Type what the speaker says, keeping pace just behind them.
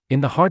In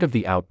the heart of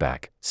the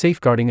Outback,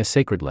 safeguarding a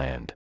sacred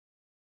land.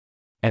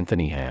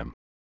 Anthony Ham.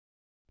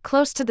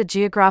 Close to the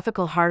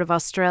geographical heart of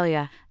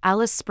Australia,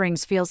 Alice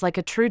Springs feels like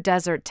a true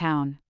desert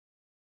town.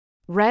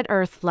 Red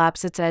earth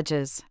laps its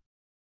edges.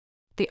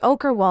 The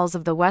ochre walls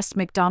of the West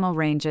McDonnell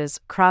Ranges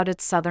crowd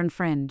its southern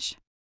fringe.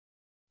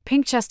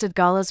 Pink-chested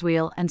gallows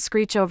wheel and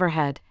screech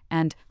overhead,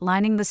 and,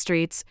 lining the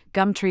streets,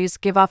 gum trees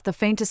give off the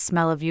faintest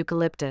smell of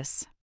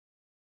eucalyptus.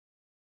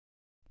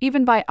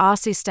 Even by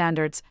Aussie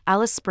standards,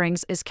 Alice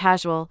Springs is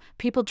casual,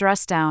 people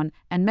dress down,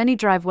 and many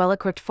drive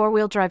well-equipped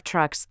four-wheel-drive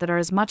trucks that are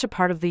as much a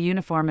part of the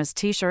uniform as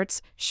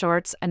t-shirts,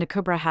 shorts, and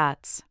Akubra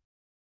hats.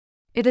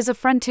 It is a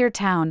frontier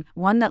town,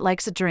 one that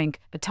likes a drink,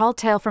 a tall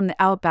tale from the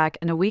Outback,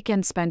 and a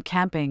weekend spent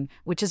camping,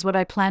 which is what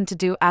I plan to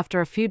do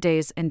after a few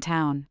days in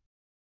town.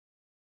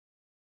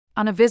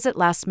 On a visit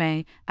last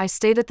May, I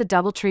stayed at the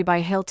Doubletree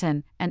by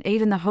Hilton and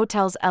ate in the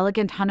hotel's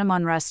elegant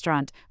Hanuman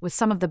restaurant with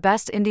some of the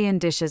best Indian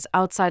dishes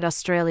outside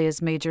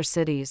Australia's major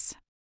cities.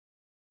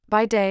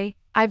 By day,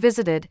 I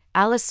visited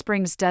Alice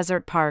Springs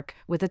Desert Park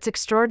with its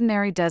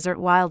extraordinary desert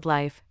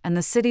wildlife and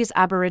the city's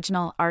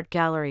Aboriginal art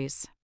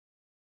galleries.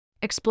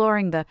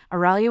 Exploring the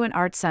Araluan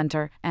Art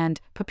Centre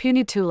and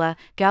Papunitula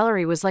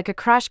Gallery was like a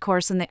crash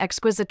course in the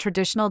exquisite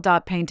traditional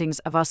dot paintings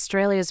of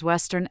Australia's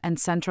western and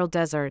central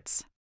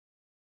deserts.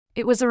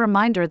 It was a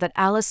reminder that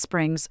Alice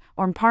Springs,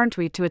 or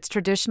Mparntwe to its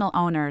traditional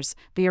owners,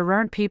 the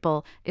Arrernte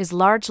people, is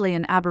largely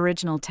an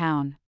Aboriginal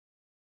town.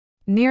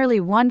 Nearly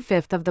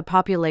 1/5 of the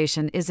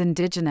population is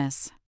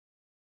Indigenous.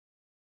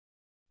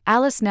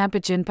 Alice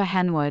Nampijinpa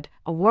Henwood,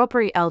 a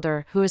Warlpiri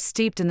elder who is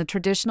steeped in the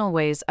traditional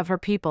ways of her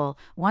people,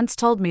 once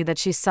told me that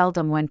she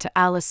seldom went to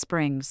Alice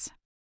Springs.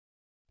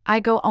 "I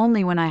go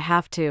only when I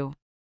have to.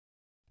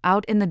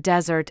 Out in the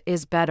desert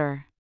is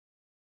better."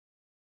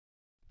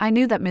 I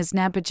knew that Ms.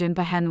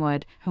 Nampijinpa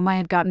Henwood, whom I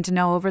had gotten to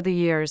know over the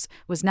years,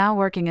 was now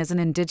working as an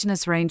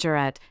Indigenous ranger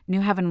at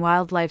New Haven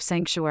Wildlife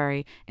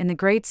Sanctuary in the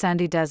Great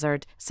Sandy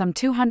Desert, some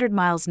 200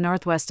 miles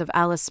northwest of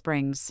Alice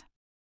Springs.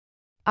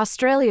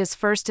 Australia's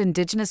first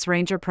Indigenous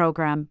ranger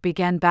program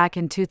began back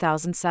in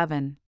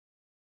 2007.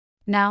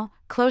 Now,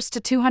 close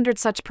to 200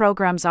 such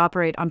programs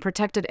operate on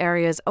protected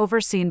areas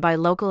overseen by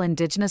local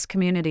Indigenous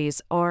communities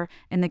or,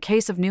 in the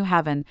case of New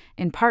Haven,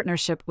 in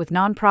partnership with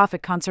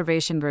non-profit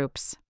conservation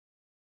groups.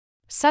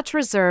 Such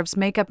reserves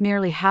make up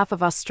nearly half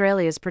of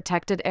Australia's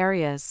protected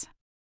areas.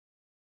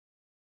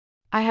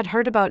 I had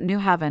heard about New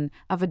Haven,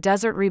 of a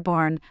desert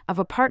reborn, of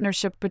a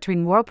partnership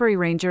between Warlpiri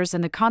Rangers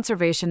and the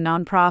conservation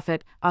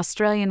non-profit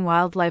Australian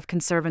Wildlife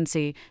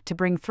Conservancy to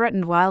bring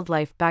threatened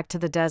wildlife back to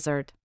the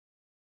desert.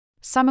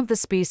 Some of the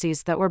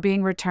species that were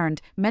being returned,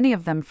 many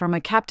of them from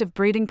a captive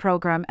breeding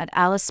program at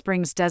Alice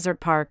Springs Desert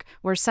Park,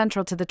 were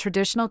central to the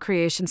traditional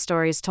creation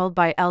stories told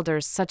by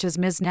elders such as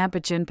Ms.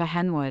 Nampijinpa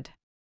Henwood.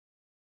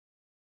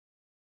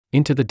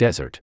 Into the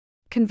desert.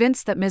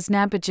 Convinced that Ms.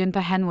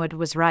 Nampijinpa Henwood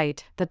was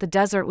right, that the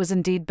desert was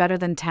indeed better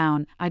than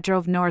town, I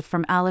drove north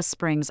from Alice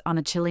Springs on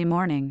a chilly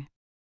morning.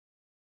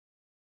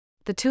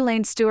 The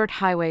two-lane Stewart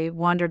Highway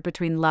wandered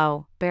between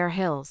low, bare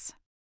hills.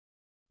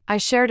 I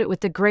shared it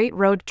with the great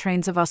road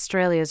trains of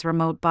Australia's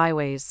remote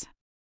byways.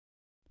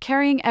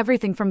 Carrying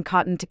everything from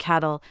cotton to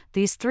cattle,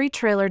 these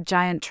three-trailered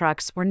giant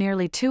trucks were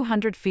nearly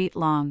 200 feet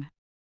long.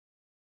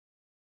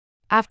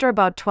 After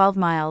about 12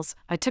 miles,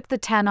 I took the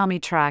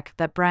Tanami track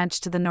that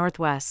branched to the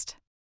northwest.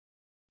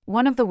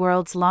 One of the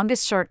world's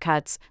longest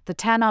shortcuts, the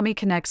Tanami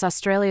connects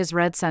Australia's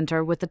red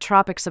centre with the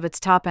tropics of its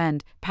top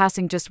end,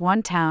 passing just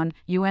one town,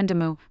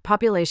 Yuendamu,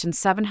 population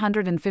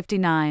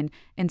 759,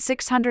 in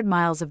 600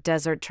 miles of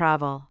desert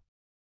travel.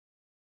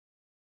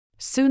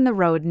 Soon the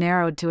road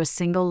narrowed to a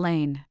single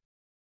lane.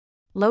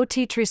 Low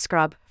tea tree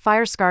scrub,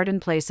 fire-scarred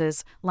in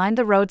places, lined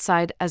the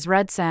roadside as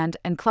red sand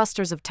and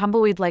clusters of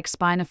tumbleweed-like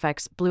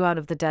spinifex blew out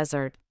of the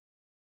desert.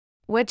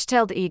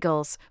 Wedge-tailed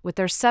eagles, with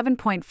their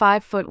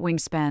 7.5-foot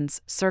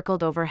wingspans,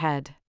 circled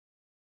overhead.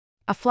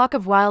 A flock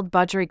of wild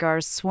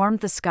budgerigars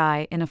swarmed the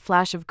sky in a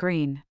flash of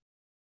green.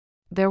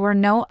 There were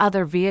no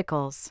other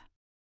vehicles.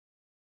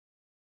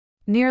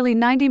 Nearly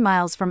 90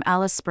 miles from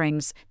Alice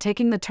Springs,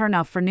 taking the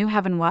turnoff for New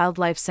Haven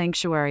Wildlife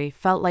Sanctuary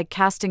felt like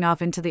casting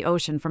off into the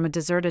ocean from a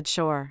deserted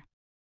shore.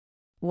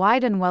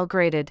 Wide and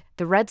well-graded,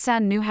 the red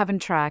sand New Haven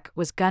track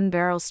was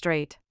gun-barrel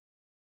straight.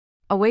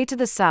 Away to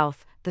the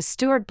south, the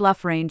Stewart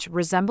Bluff Range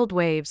resembled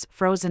waves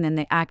frozen in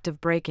the act of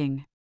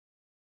breaking.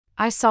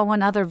 I saw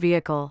one other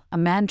vehicle, a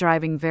man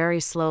driving very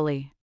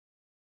slowly.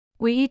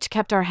 We each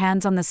kept our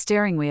hands on the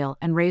steering wheel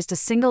and raised a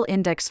single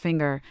index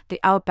finger, the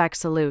Outback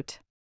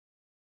salute.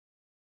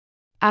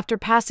 After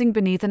passing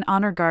beneath an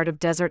honor guard of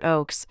desert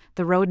oaks,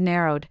 the road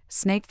narrowed,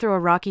 snaked through a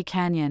rocky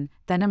canyon,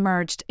 then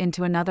emerged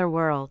into another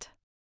world.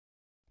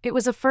 It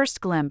was a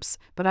first glimpse,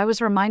 but I was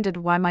reminded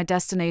why my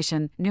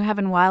destination, New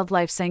Haven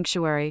Wildlife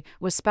Sanctuary,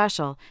 was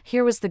special.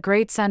 Here was the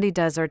Great Sandy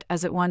Desert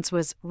as it once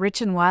was,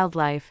 rich in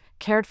wildlife,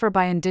 cared for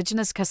by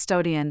Indigenous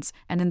custodians,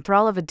 and in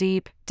thrall of a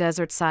deep,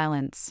 desert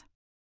silence.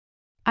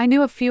 I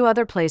knew a few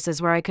other places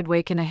where I could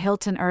wake in a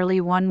Hilton early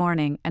one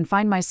morning and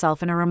find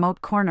myself in a remote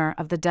corner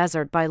of the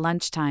desert by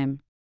lunchtime.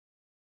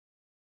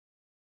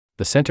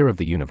 The center of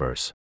the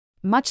universe.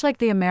 Much like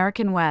the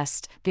American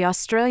West, the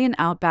Australian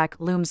outback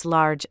looms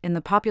large in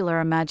the popular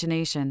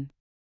imagination.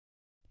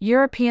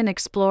 European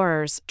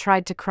explorers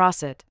tried to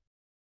cross it.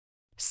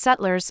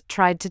 Settlers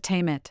tried to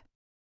tame it.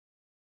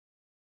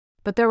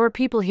 But there were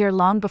people here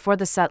long before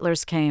the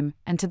settlers came,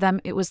 and to them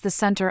it was the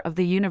center of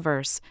the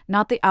universe,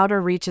 not the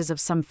outer reaches of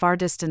some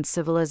far-distant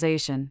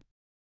civilization.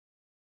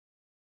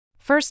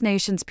 First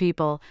Nations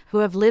people, who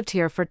have lived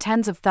here for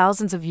tens of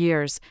thousands of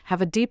years,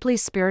 have a deeply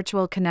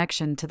spiritual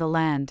connection to the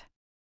land.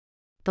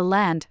 The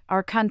land,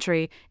 our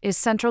country, is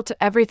central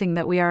to everything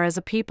that we are as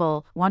a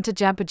people,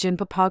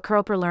 Wantajampa Papa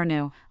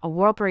Kropperlernu, a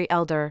Warlpiri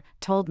elder,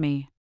 told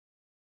me.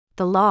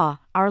 The law,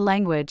 our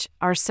language,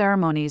 our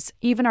ceremonies,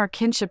 even our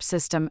kinship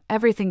system,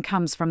 everything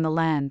comes from the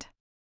land.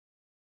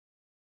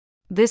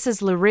 This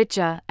is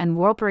Luritja and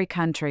Warlpiri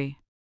country.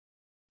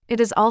 It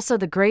is also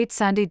the Great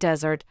Sandy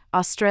Desert,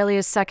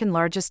 Australia's second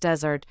largest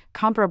desert,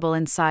 comparable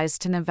in size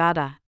to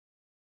Nevada.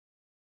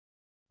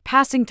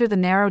 Passing through the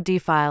narrow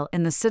defile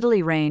in the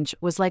Siddeley Range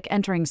was like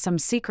entering some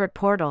secret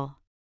portal.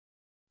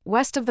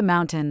 West of the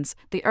mountains,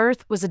 the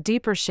earth was a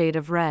deeper shade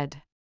of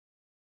red.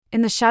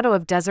 In the shadow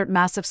of desert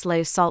massifs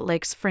lay salt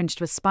lakes fringed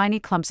with spiny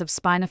clumps of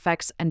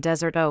spinifex and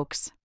desert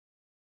oaks.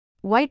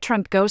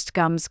 White-trunked ghost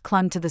gums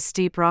clung to the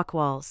steep rock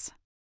walls.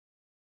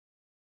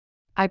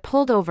 I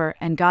pulled over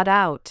and got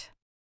out.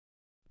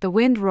 The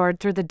wind roared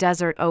through the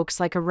desert oaks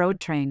like a road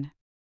train.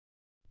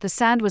 The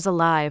sand was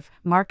alive,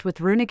 marked with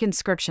runic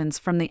inscriptions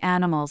from the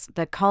animals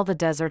that call the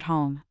desert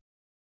home.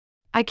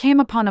 I came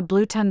upon a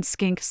blue-tongued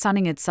skink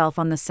sunning itself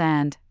on the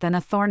sand, then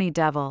a thorny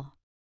devil.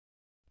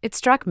 It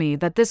struck me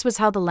that this was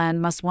how the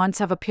land must once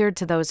have appeared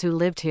to those who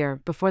lived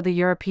here before the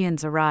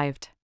Europeans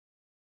arrived.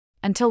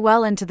 Until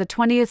well into the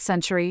 20th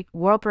century,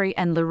 Warlpiri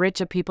and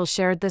Luritja people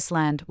shared this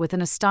land with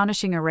an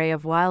astonishing array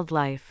of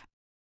wildlife.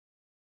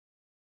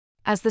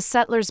 As the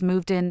settlers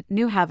moved in,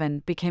 New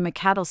Haven became a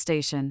cattle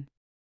station.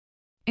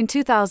 In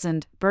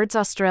 2000, Birds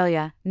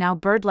Australia, now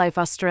BirdLife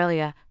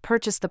Australia,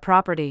 purchased the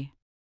property.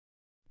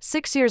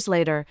 6 years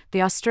later,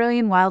 the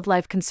Australian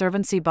Wildlife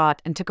Conservancy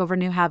bought and took over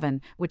New Haven,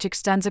 which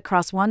extends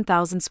across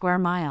 1,000 square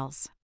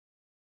miles.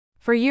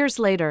 4 years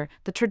later,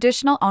 the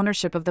traditional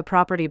ownership of the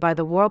property by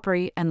the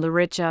Warlpiri and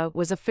Luritja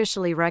was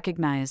officially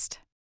recognized.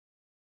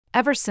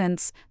 Ever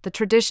since, the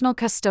traditional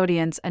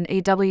custodians and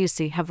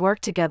AWC have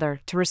worked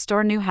together to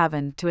restore New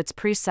Haven to its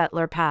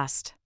pre-settler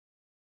past.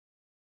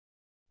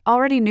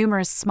 Already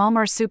numerous small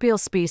marsupial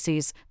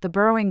species, the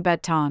burrowing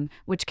bettong,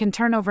 which can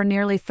turn over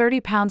nearly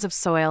 30 pounds of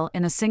soil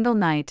in a single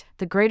night,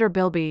 the greater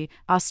bilby,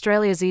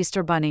 Australia's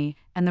Easter bunny,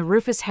 and the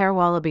rufous hair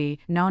wallaby,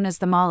 known as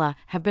the mala,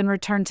 have been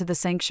returned to the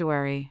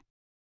sanctuary.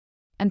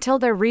 Until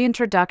their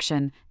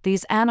reintroduction,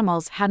 these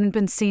animals hadn't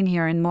been seen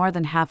here in more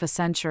than half a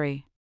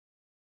century.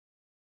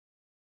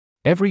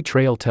 Every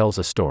trail tells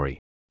a story.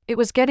 It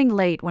was getting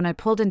late when I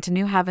pulled into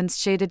New Haven's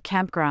shaded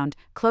campground,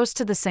 close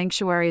to the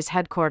sanctuary's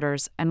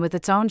headquarters and with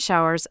its own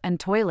showers and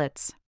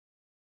toilets.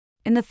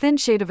 In the thin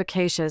shade of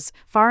acacias,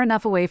 far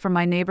enough away from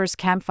my neighbor's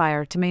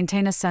campfire to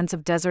maintain a sense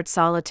of desert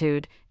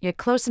solitude, yet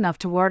close enough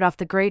to ward off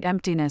the great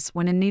emptiness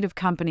when in need of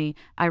company,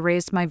 I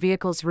raised my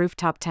vehicle's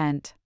rooftop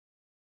tent.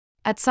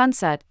 At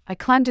sunset, I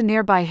climbed a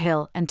nearby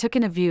hill and took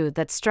in a view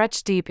that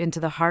stretched deep into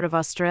the heart of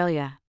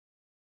Australia.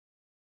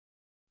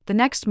 The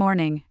next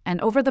morning,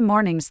 and over the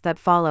mornings that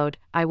followed,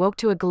 I woke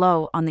to a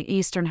glow on the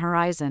eastern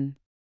horizon.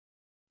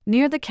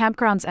 Near the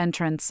campground's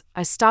entrance,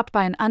 I stopped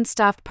by an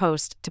unstaffed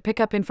post to pick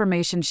up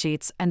information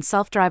sheets and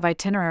self-drive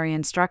itinerary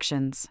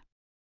instructions.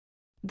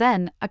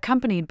 Then,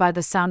 accompanied by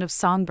the sound of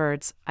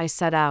songbirds, I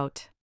set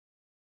out.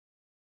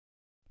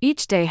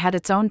 Each day had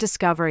its own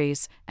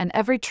discoveries, and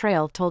every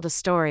trail told a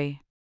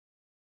story.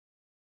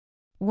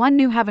 One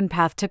New Haven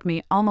path took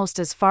me almost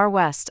as far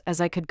west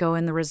as I could go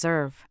in the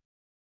reserve.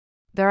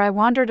 There I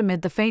wandered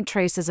amid the faint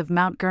traces of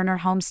Mount Gurner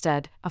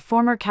Homestead, a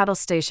former cattle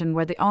station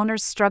where the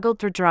owners struggled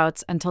through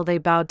droughts until they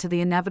bowed to the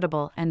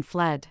inevitable and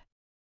fled.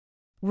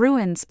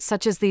 Ruins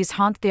such as these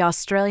haunt the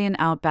Australian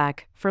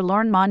outback,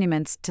 forlorn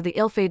monuments to the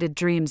ill-fated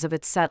dreams of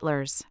its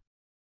settlers.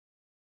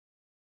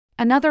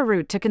 Another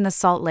route took in the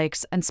Salt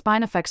Lakes and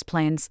Spinifex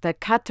Plains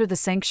that cut through the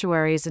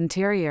sanctuary's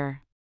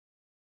interior.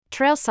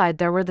 Trailside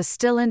there were the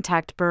still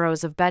intact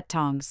burrows of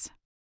bettongs.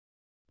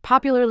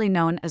 Popularly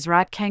known as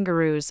rat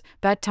kangaroos,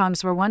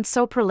 bettongs were once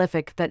so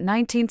prolific that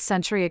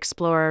 19th-century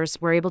explorers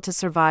were able to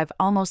survive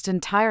almost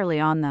entirely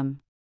on them.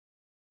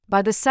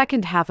 By the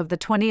second half of the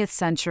 20th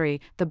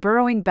century, the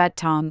burrowing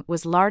bettong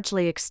was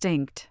largely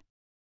extinct.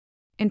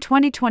 In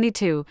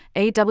 2022,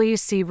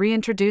 AWC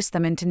reintroduced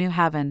them into New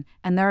Haven,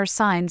 and there are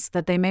signs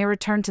that they may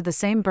return to the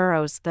same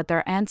burrows that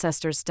their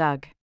ancestors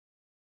dug.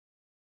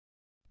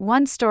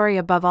 One story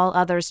above all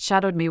others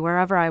shadowed me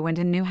wherever I went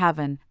in New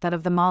Haven, that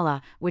of the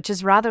mala, which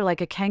is rather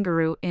like a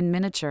kangaroo in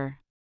miniature.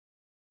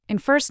 In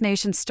First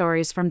Nations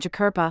stories from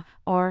Jakurpa,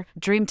 or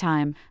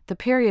Dreamtime, the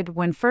period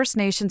when First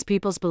Nations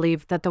peoples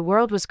believed that the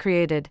world was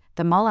created,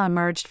 the mala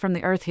emerged from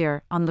the earth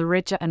here, on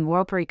Luritja and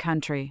Warlpiri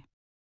country.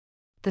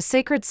 The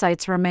sacred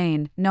sites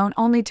remain, known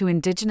only to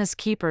Indigenous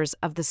keepers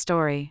of the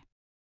story.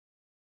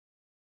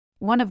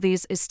 One of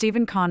these is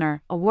Stephen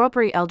Connor, a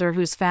Warlpiri elder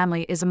whose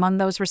family is among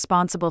those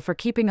responsible for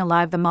keeping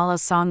alive the Mala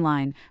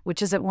songline,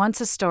 which is at once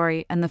a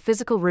story and the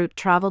physical route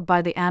traveled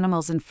by the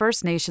animals in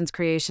First Nations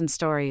creation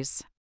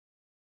stories.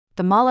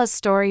 The Mala's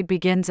story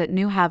begins at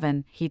New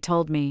Haven, he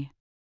told me.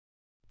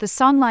 The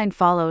songline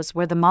follows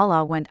where the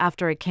Mala went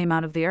after it came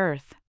out of the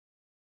earth.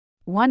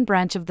 One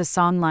branch of the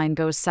songline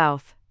goes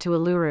south, to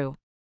Uluru.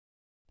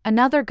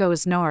 Another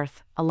goes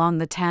north, along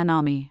the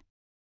Tanami.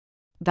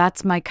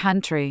 That's my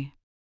country.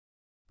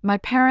 My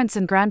parents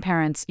and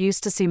grandparents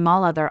used to see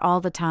Mala there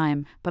all the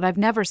time, but I've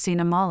never seen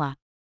a Mala.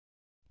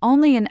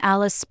 Only in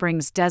Alice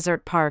Springs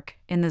Desert Park,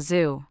 in the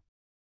zoo.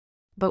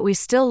 But we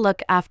still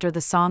look after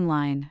the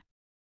songline.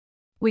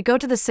 We go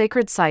to the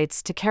sacred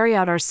sites to carry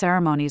out our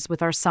ceremonies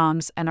with our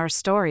songs and our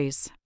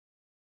stories.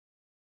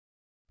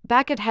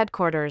 Back at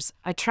headquarters,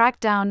 I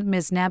tracked down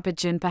Ms.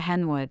 Nampijinpa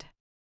Henwood.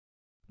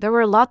 There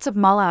were lots of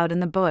Mala out in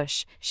the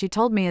bush, she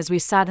told me as we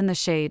sat in the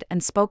shade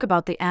and spoke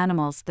about the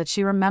animals that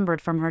she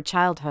remembered from her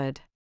childhood.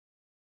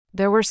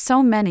 There were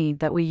so many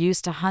that we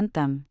used to hunt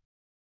them.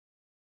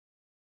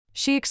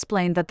 She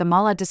explained that the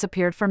Mala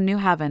disappeared from New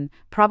Haven,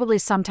 probably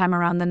sometime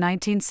around the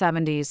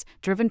 1970s,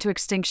 driven to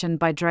extinction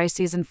by dry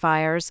season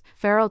fires,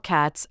 feral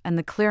cats, and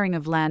the clearing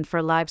of land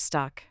for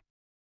livestock.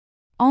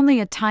 Only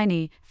a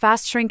tiny,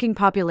 fast-shrinking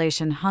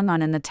population hung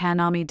on in the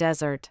Tanami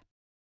Desert.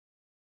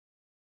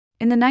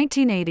 In the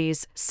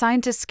 1980s,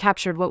 scientists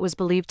captured what was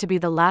believed to be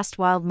the last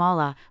wild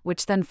Mala,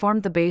 which then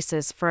formed the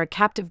basis for a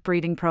captive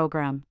breeding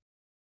program.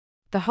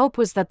 The hope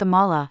was that the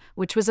Mala,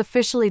 which was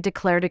officially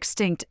declared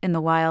extinct in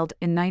the wild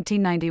in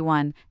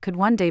 1991, could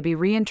one day be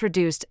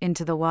reintroduced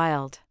into the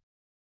wild.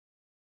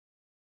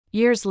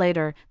 Years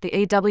later, the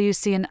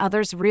AWC and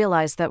others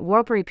realized that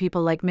Warlpiri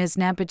people like Ms.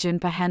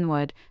 Nampijinpa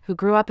Henwood, who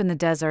grew up in the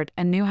desert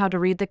and knew how to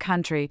read the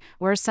country,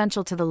 were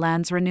essential to the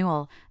land's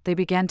renewal. They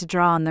began to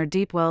draw on their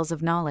deep wells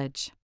of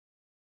knowledge.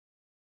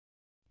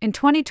 In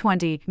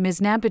 2020, Ms.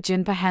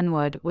 Nampijinpa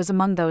Henwood was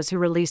among those who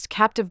released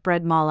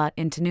captive-bred Mala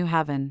into New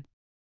Haven.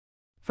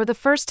 For the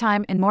first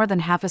time in more than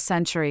half a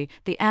century,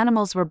 the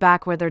animals were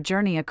back where their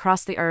journey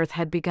across the earth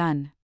had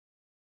begun.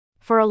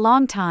 For a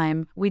long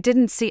time, we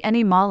didn't see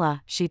any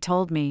Mala, she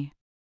told me.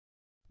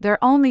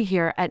 They're only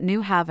here at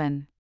New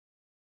Haven.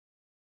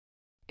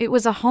 It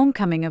was a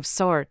homecoming of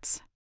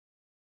sorts.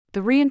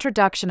 The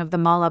reintroduction of the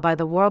Mala by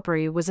the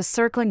Warlpiri was a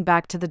circling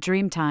back to the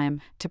dreamtime,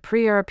 to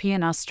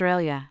pre-European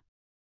Australia.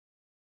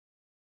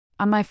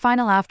 On my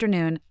final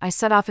afternoon, I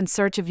set off in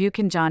search of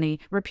Ukinjani,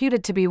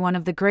 reputed to be one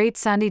of the Great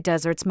Sandy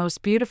Desert's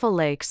most beautiful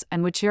lakes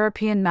and which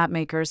European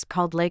mapmakers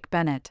called Lake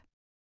Bennett.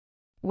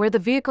 Where the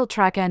vehicle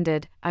track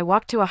ended, I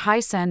walked to a high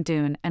sand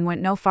dune and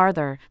went no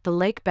farther. The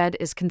lake bed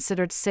is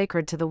considered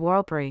sacred to the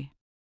Warlpiri.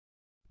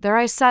 There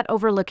I sat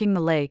overlooking the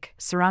lake,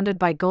 surrounded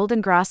by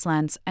golden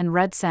grasslands and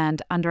red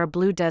sand under a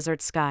blue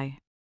desert sky.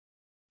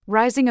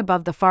 Rising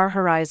above the far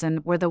horizon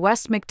were the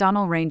West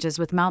McDonnell Ranges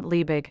with Mount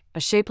Liebig, a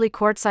shapely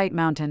quartzite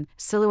mountain,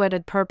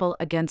 silhouetted purple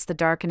against the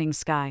darkening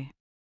sky.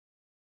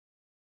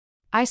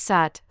 I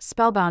sat,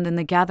 spellbound in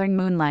the gathering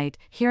moonlight,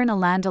 here in a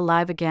land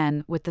alive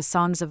again with the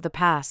songs of the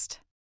past.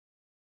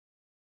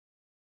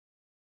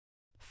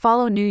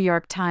 Follow New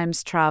York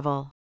Times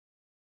Travel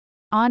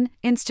on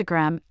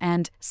Instagram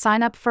and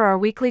sign up for our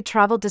weekly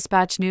Travel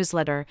Dispatch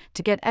newsletter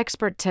to get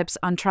expert tips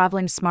on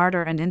traveling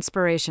smarter and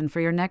inspiration for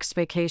your next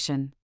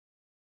vacation.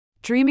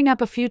 Dreaming up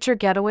a future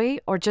getaway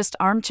or just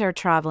armchair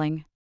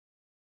traveling?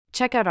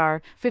 Check out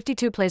our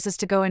 52 places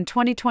to go in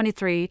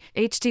 2023,